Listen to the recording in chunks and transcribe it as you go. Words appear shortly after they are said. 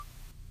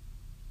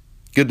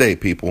Good day,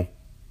 people.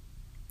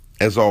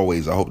 As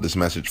always, I hope this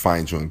message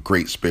finds you in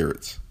great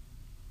spirits.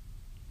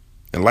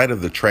 In light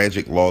of the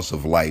tragic loss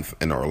of life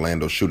in the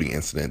Orlando shooting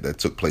incident that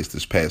took place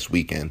this past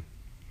weekend,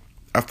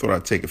 I thought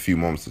I'd take a few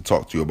moments to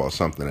talk to you about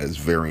something that is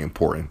very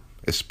important,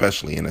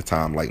 especially in a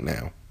time like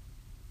now.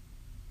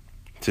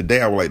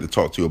 Today, I would like to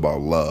talk to you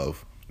about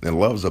love and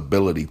love's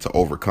ability to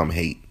overcome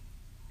hate.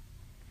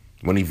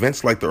 When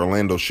events like the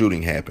Orlando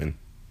shooting happen,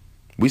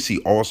 we see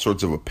all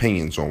sorts of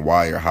opinions on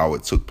why or how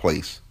it took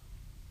place.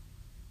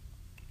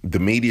 The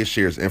media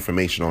shares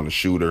information on the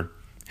shooter,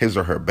 his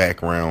or her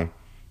background,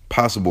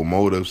 possible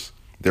motives,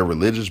 their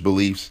religious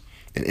beliefs,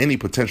 and any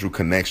potential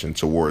connection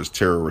towards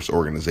terrorist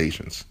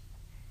organizations.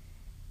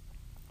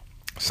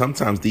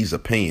 Sometimes these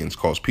opinions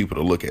cause people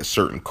to look at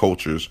certain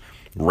cultures,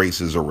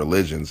 races, or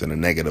religions in a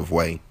negative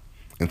way,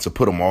 and to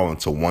put them all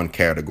into one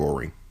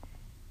category.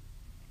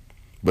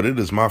 But it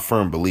is my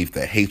firm belief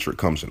that hatred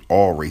comes in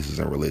all races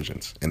and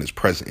religions, and is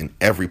present in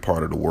every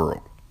part of the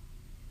world.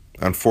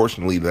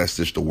 Unfortunately, that's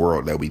just the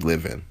world that we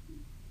live in.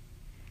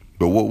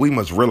 But what we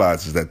must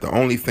realize is that the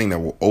only thing that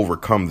will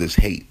overcome this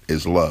hate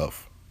is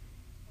love.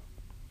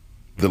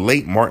 The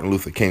late Martin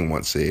Luther King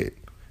once said,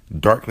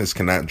 "Darkness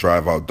cannot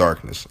drive out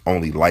darkness,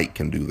 only light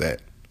can do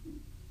that."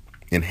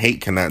 And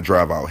hate cannot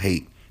drive out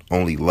hate,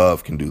 only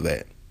love can do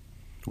that.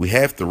 We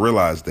have to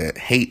realize that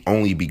hate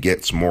only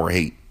begets more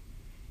hate.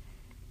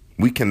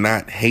 We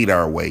cannot hate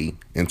our way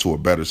into a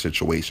better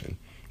situation.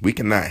 We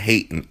cannot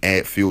hate and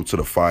add fuel to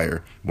the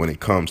fire when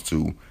it comes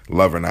to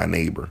loving our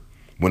neighbor,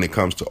 when it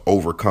comes to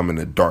overcoming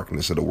the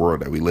darkness of the world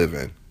that we live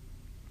in.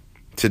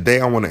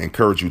 Today, I want to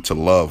encourage you to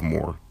love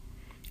more,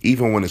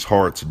 even when it's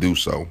hard to do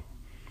so.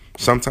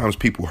 Sometimes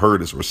people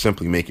hurt us or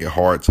simply make it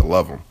hard to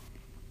love them.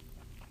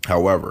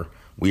 However,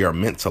 we are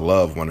meant to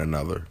love one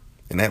another,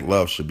 and that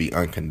love should be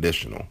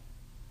unconditional.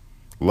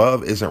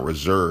 Love isn't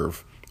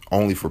reserved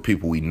only for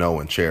people we know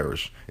and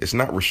cherish. It's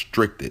not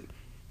restricted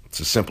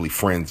to simply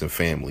friends and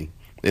family.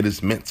 It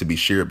is meant to be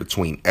shared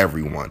between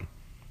everyone.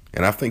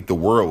 And I think the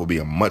world would be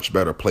a much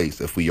better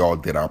place if we all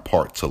did our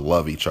part to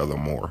love each other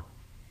more.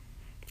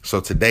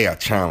 So today I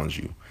challenge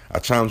you. I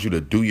challenge you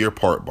to do your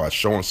part by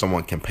showing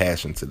someone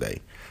compassion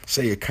today.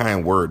 Say a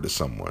kind word to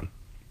someone.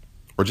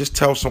 Or just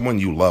tell someone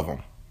you love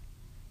them.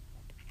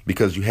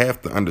 Because you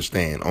have to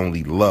understand,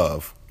 only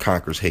love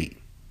conquers hate.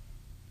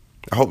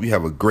 I hope you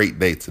have a great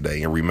day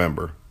today, and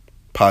remember,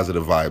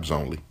 positive vibes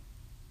only.